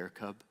grizzly bear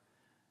cub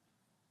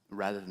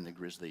rather than the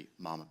grizzly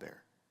mama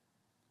bear.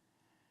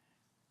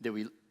 That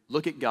we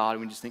look at God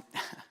and we just think,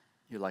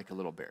 you're like a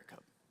little bear cub.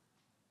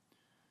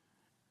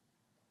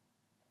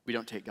 We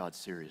don't take God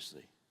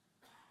seriously.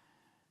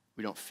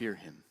 We don't fear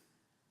him.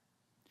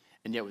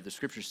 And yet what the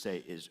scriptures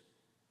say is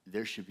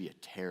there should be a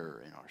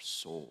terror in our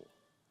soul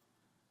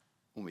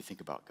when we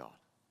think about God.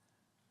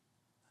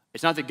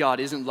 It's not that God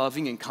isn't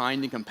loving and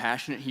kind and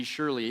compassionate. He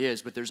surely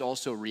is, but there's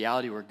also a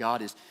reality where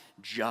God is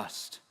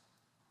just.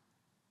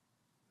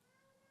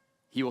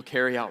 He will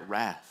carry out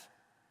wrath.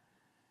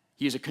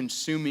 He is a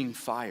consuming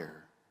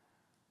fire,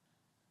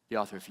 the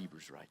author of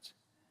Hebrews writes.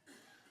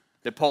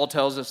 That Paul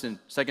tells us in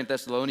 2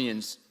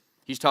 Thessalonians,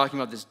 he's talking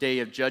about this day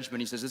of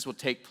judgment. He says this will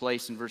take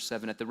place in verse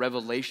 7 at the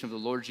revelation of the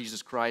Lord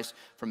Jesus Christ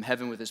from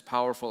heaven with his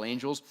powerful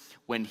angels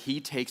when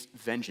he takes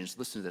vengeance.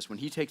 Listen to this. When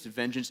he takes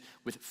vengeance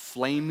with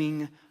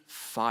flaming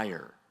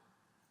fire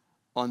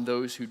on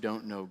those who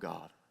don't know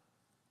God.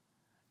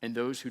 and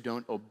those who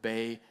don't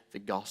obey the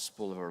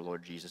gospel of our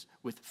Lord Jesus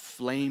with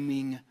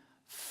flaming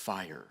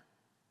fire.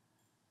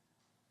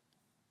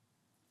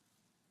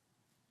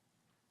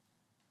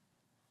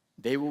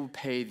 They will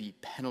pay the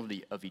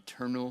penalty of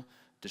eternal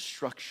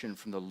destruction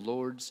from the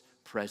Lord's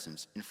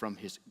presence and from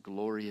his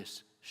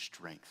glorious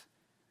strength.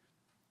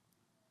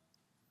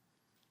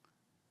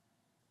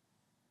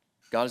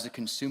 God is a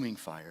consuming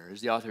fire.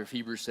 As the author of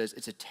Hebrews says,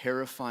 it's a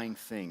terrifying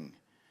thing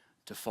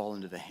to fall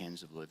into the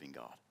hands of the living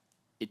God.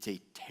 It's a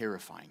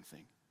terrifying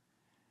thing.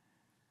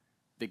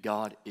 That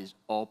God is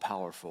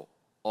all-powerful,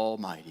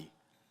 almighty.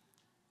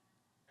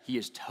 He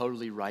is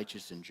totally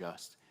righteous and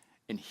just,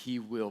 and he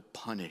will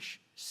punish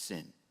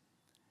sin.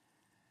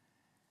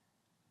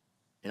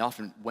 And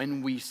often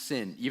when we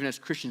sin, even as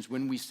Christians,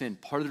 when we sin,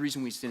 part of the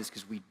reason we sin is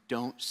because we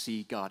don't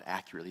see God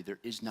accurately. There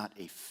is not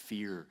a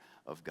fear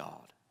of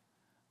God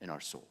in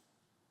our soul.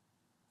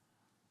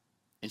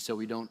 And so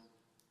we don't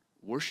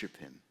worship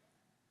him.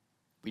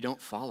 We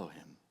don't follow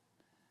him.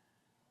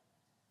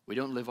 We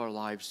don't live our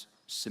lives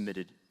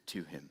submitted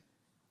to him.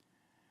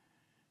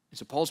 And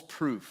so Paul's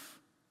proof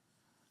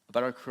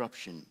about our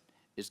corruption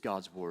is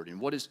God's word. And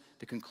what is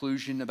the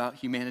conclusion about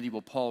humanity?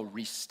 Well, Paul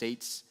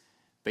restates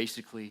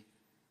basically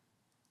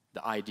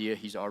the idea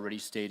he's already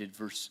stated,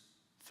 verse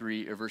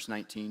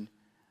 19.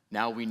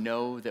 Now we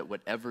know that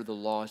whatever the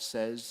law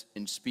says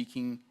in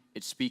speaking,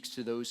 it speaks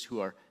to those who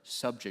are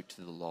subject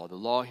to the law. The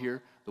law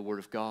here, the word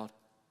of God.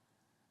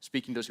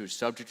 Speaking to those who are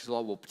subject to the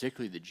law, well,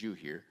 particularly the Jew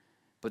here,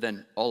 but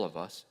then all of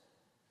us.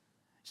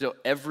 So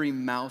every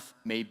mouth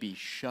may be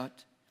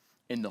shut,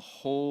 and the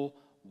whole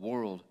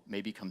world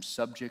may become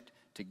subject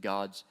to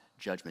God's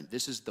judgment.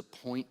 This is the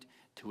point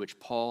to which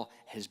Paul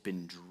has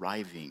been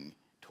driving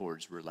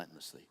towards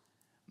relentlessly,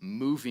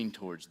 moving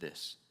towards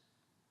this.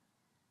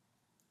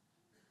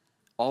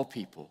 All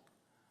people,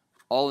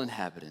 all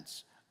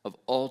inhabitants of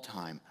all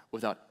time,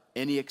 without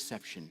any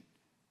exception,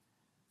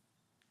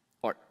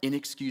 are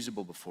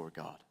inexcusable before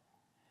God.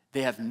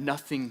 They have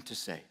nothing to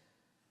say.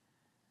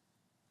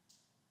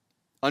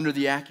 Under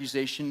the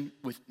accusation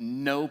with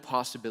no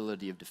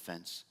possibility of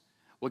defense.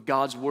 What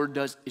God's word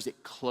does is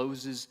it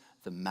closes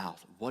the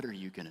mouth. What are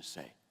you going to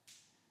say? You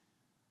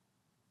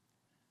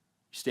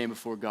stand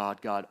before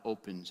God, God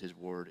opens his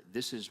word.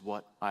 This is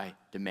what I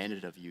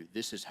demanded of you.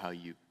 This is how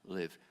you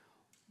live.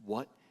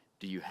 What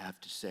do you have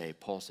to say?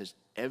 Paul says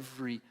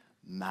every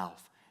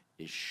mouth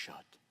is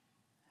shut.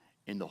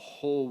 And the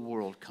whole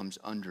world comes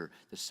under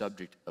the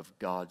subject of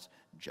God's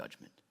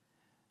judgment.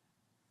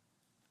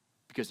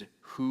 Because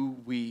who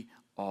we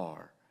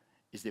are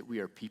is that we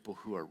are people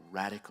who are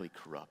radically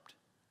corrupt,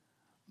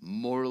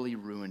 morally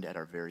ruined at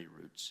our very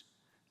roots,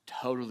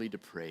 totally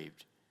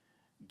depraved,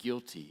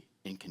 guilty,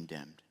 and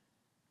condemned.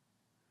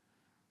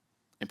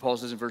 And Paul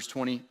says in verse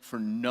 20, for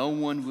no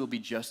one will be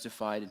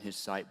justified in his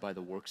sight by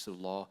the works of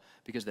the law,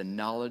 because the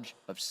knowledge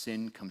of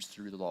sin comes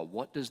through the law.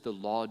 What does the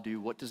law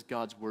do? What does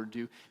God's word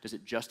do? Does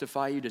it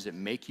justify you? Does it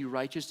make you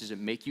righteous? Does it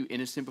make you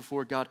innocent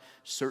before God?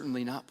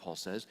 Certainly not, Paul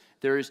says.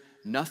 There is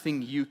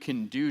nothing you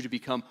can do to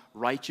become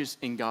righteous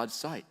in God's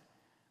sight.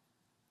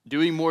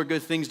 Doing more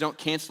good things don't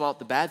cancel out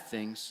the bad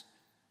things.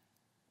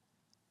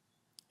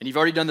 And you've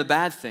already done the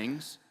bad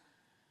things.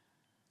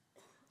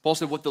 Paul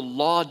said what the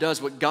law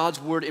does, what God's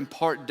word in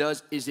part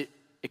does, is it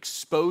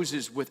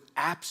exposes with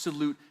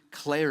absolute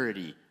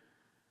clarity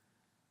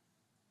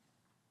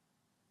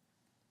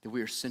that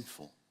we are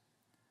sinful,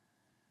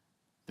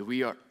 that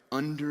we are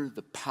under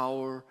the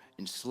power,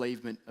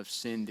 enslavement of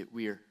sin, that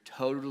we are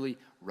totally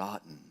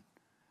rotten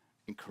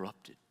and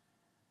corrupted,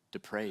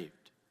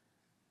 depraved,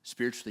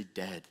 spiritually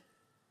dead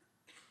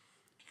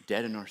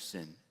in our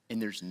sin.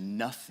 And there's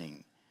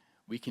nothing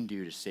we can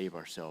do to save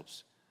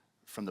ourselves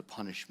from the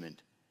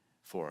punishment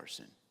for our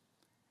sin.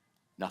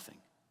 Nothing.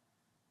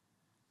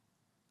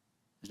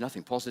 There's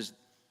nothing. Paul says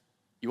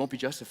you won't be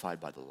justified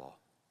by the law.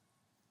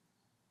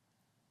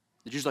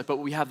 The Jews are like, but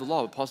we have the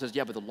law. But Paul says,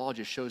 yeah, but the law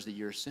just shows that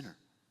you're a sinner.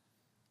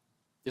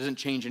 It doesn't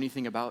change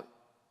anything about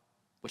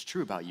what's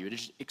true about you. It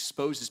just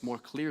exposes more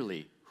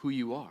clearly who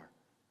you are.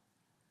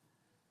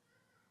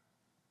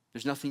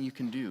 There's nothing you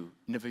can do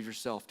in and of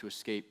yourself to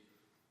escape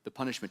the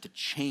punishment, to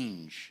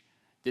change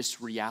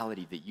this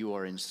reality that you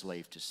are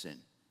enslaved to sin.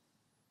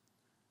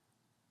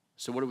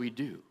 So what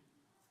do?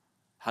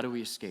 How do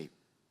we escape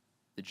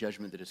the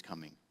judgment that is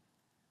coming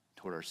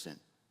toward our sin?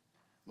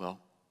 Well,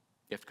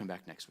 you have to come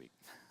back next week.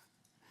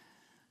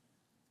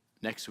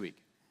 Next week,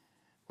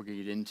 we're going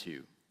to get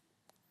into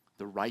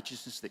the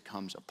righteousness that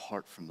comes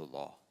apart from the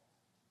law,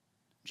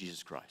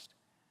 Jesus Christ.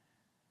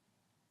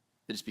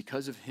 That it's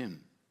because of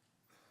him,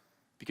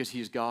 because he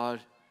is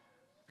God,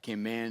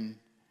 became man,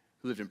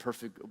 who lived in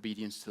perfect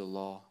obedience to the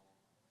law,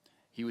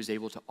 he was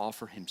able to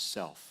offer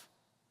himself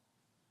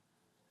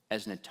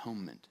as an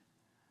atonement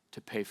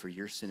to pay for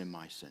your sin and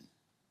my sin.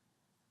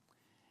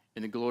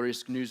 And the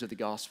glorious news of the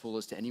gospel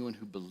is to anyone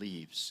who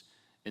believes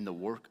in the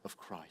work of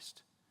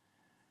Christ,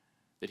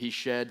 that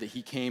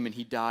he came and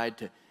he died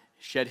to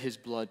shed his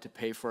blood to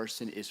pay for our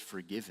sin, is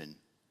forgiven,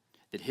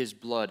 that his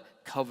blood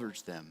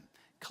covers them,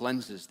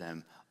 cleanses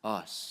them,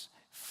 us,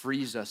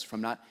 frees us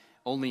from not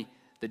only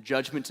the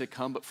judgment to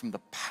come, but from the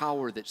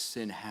power that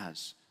sin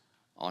has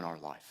on our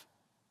life.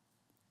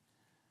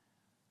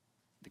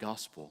 The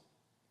gospel.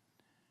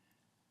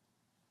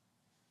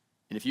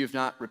 And if you have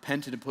not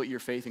repented and put your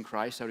faith in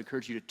Christ, I would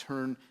encourage you to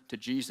turn to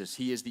Jesus.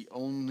 He is the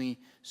only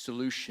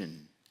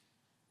solution,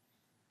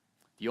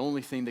 the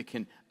only thing that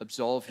can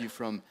absolve you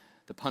from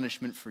the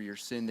punishment for your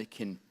sin, that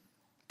can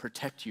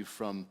protect you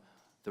from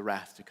the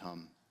wrath to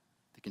come,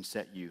 that can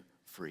set you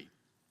free.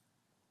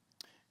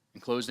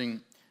 In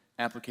closing,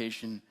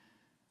 application,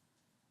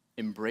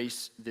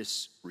 embrace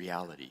this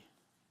reality.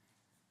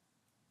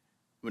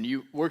 When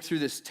you work through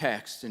this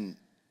text and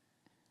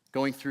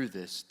going through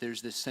this,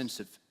 there's this sense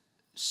of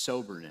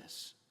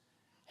soberness,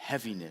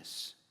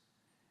 heaviness.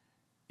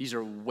 These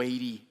are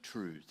weighty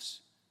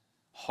truths,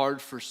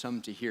 hard for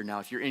some to hear. Now,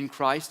 if you're in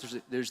Christ,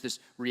 there's this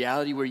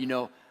reality where you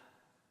know,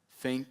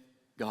 thank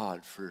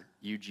God for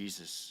you,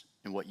 Jesus,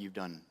 and what you've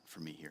done for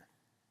me here.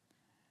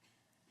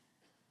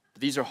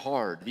 But these are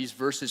hard. These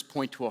verses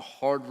point to a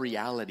hard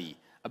reality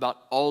about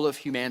all of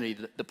humanity.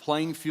 The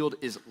playing field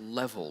is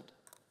leveled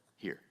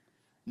here.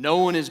 No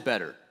one is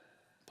better,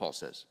 Paul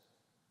says.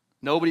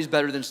 Nobody's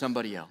better than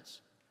somebody else.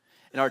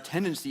 And our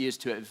tendency is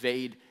to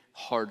evade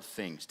hard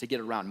things, to get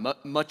around.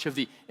 Much of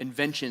the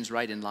inventions,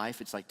 right, in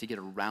life, it's like to get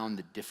around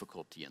the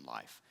difficulty in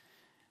life.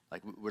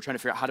 Like we're trying to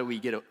figure out how do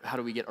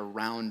we get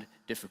around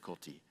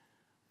difficulty.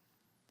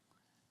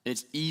 And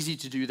it's easy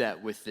to do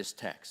that with this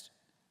text,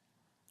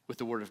 with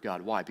the Word of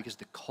God. Why? Because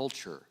the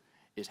culture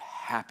is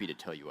happy to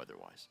tell you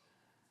otherwise.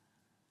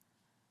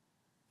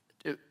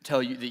 To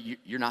tell you that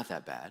you're not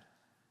that bad.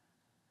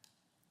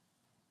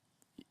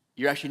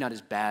 You're actually not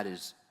as bad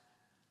as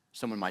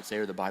someone might say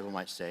or the Bible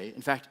might say.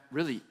 In fact,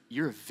 really,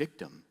 you're a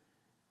victim.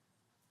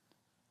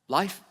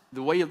 Life,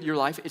 the way of your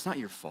life, it's not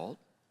your fault.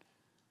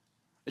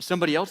 It's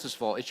somebody else's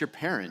fault. It's your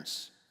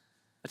parents.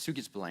 That's who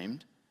gets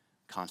blamed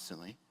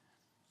constantly.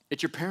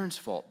 It's your parents'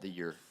 fault that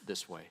you're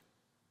this way.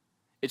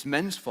 It's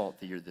men's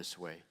fault that you're this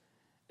way.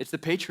 It's the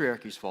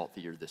patriarchy's fault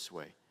that you're this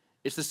way.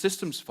 It's the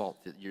system's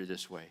fault that you're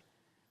this way.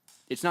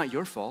 It's not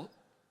your fault.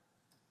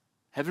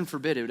 Heaven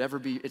forbid it would ever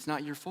be, it's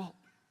not your fault.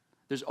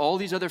 There's all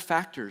these other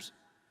factors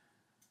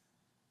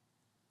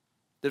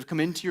that have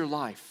come into your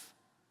life.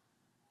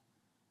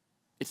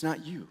 It's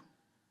not you.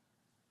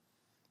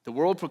 The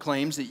world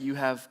proclaims that you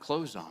have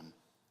clothes on.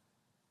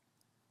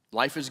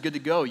 Life is good to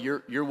go.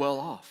 You're well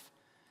off.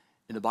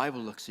 And the Bible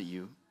looks at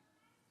you,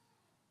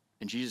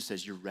 and Jesus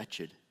says, you're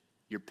wretched,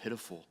 you're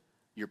pitiful,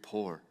 you're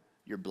poor,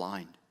 you're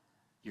blind,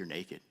 you're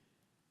naked.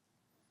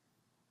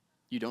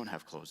 You don't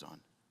have clothes on.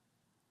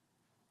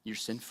 You're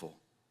sinful.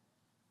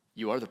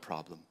 You are the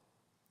problem.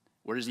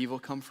 Where does evil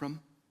come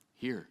from?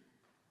 Here.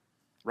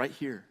 Right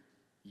here.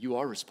 You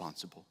are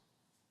responsible.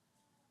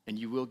 And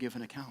you will give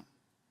an account.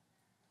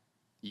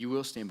 You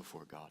will stand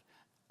before God.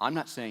 I'm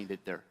not saying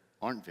that there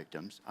aren't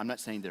victims. I'm not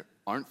saying there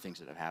aren't things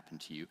that have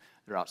happened to you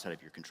that are outside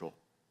of your control.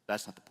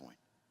 That's not the point.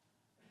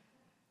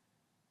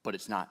 But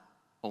it's not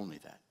only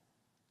that.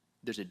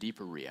 There's a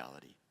deeper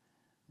reality,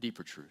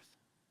 deeper truth.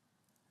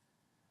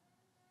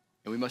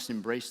 And we must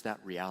embrace that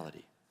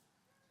reality.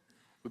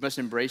 We must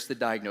embrace the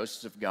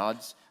diagnosis of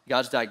God's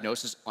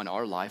diagnosis on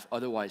our life.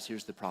 Otherwise,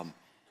 here's the problem.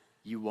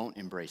 You won't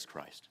embrace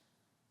Christ.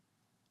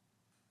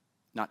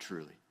 Not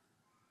truly.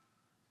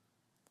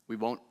 We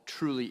won't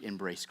truly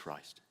embrace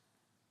Christ.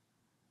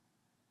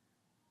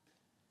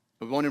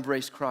 We won't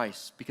embrace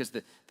Christ because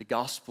the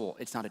gospel,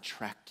 it's not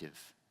attractive.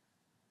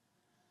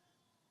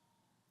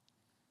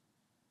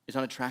 It's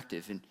not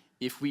attractive. And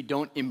if we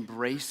don't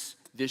embrace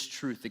this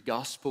truth, the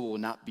gospel will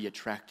not be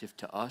attractive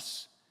to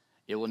us.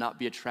 It will not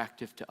be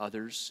attractive to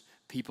others.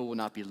 People will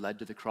not be led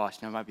to the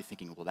cross. Now I might be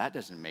thinking, well, that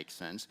doesn't make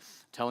sense.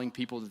 Telling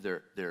people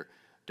that they're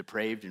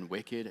depraved and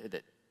wicked,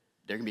 that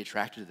they're going to be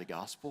attracted to the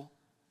gospel?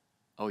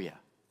 Oh, yeah.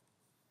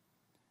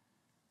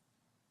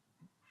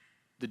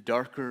 The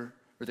darker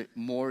or the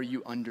more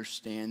you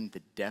understand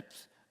the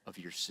depth of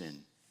your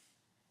sin,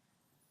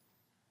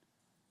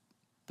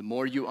 the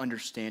more you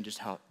understand just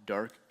how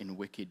dark and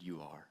wicked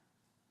you are,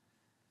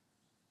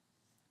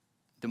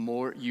 the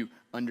more you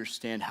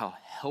understand how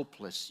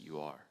helpless you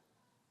are,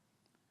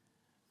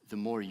 the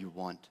more you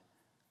want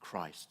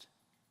Christ.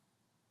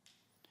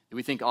 And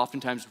we think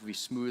oftentimes if we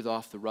smooth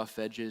off the rough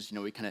edges,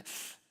 we kind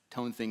of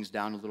tone things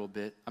down a little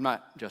bit. I'm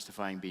not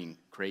justifying being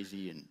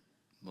crazy and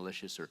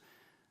malicious or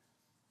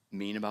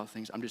mean about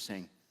things. I'm just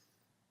saying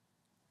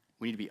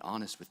we need to be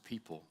honest with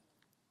people,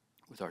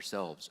 with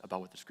ourselves,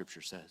 about what the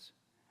Scripture says.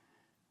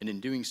 And in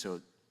doing so,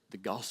 the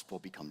gospel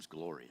becomes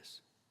glorious.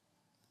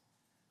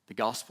 The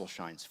gospel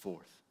shines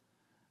forth.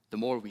 The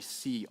more we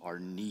see our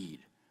need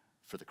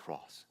for the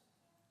cross,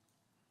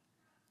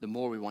 the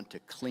more we want to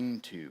cling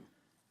to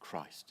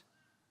Christ.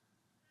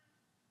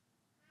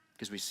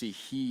 Because we see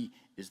he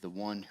is the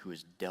one who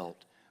has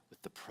dealt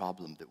with the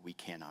problem that we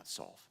cannot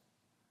solve,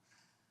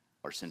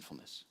 our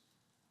sinfulness,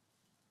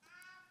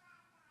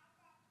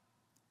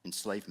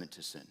 enslavement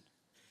to sin,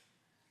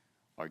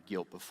 our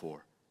guilt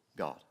before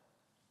God.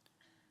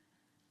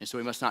 And so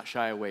we must not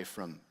shy away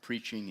from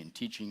preaching and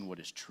teaching what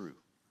is true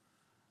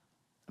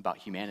about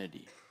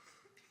humanity,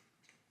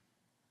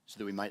 so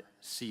that we might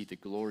see the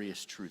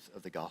glorious truth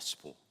of the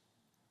gospel.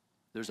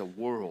 There's a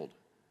world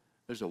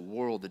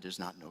that does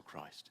not know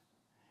Christ.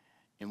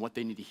 And what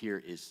they need to hear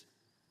is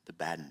the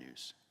bad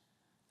news,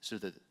 so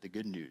that the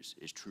good news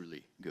is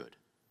truly good,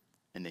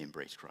 and they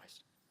embrace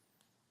Christ.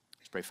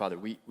 Let's pray. Father,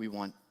 we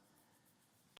want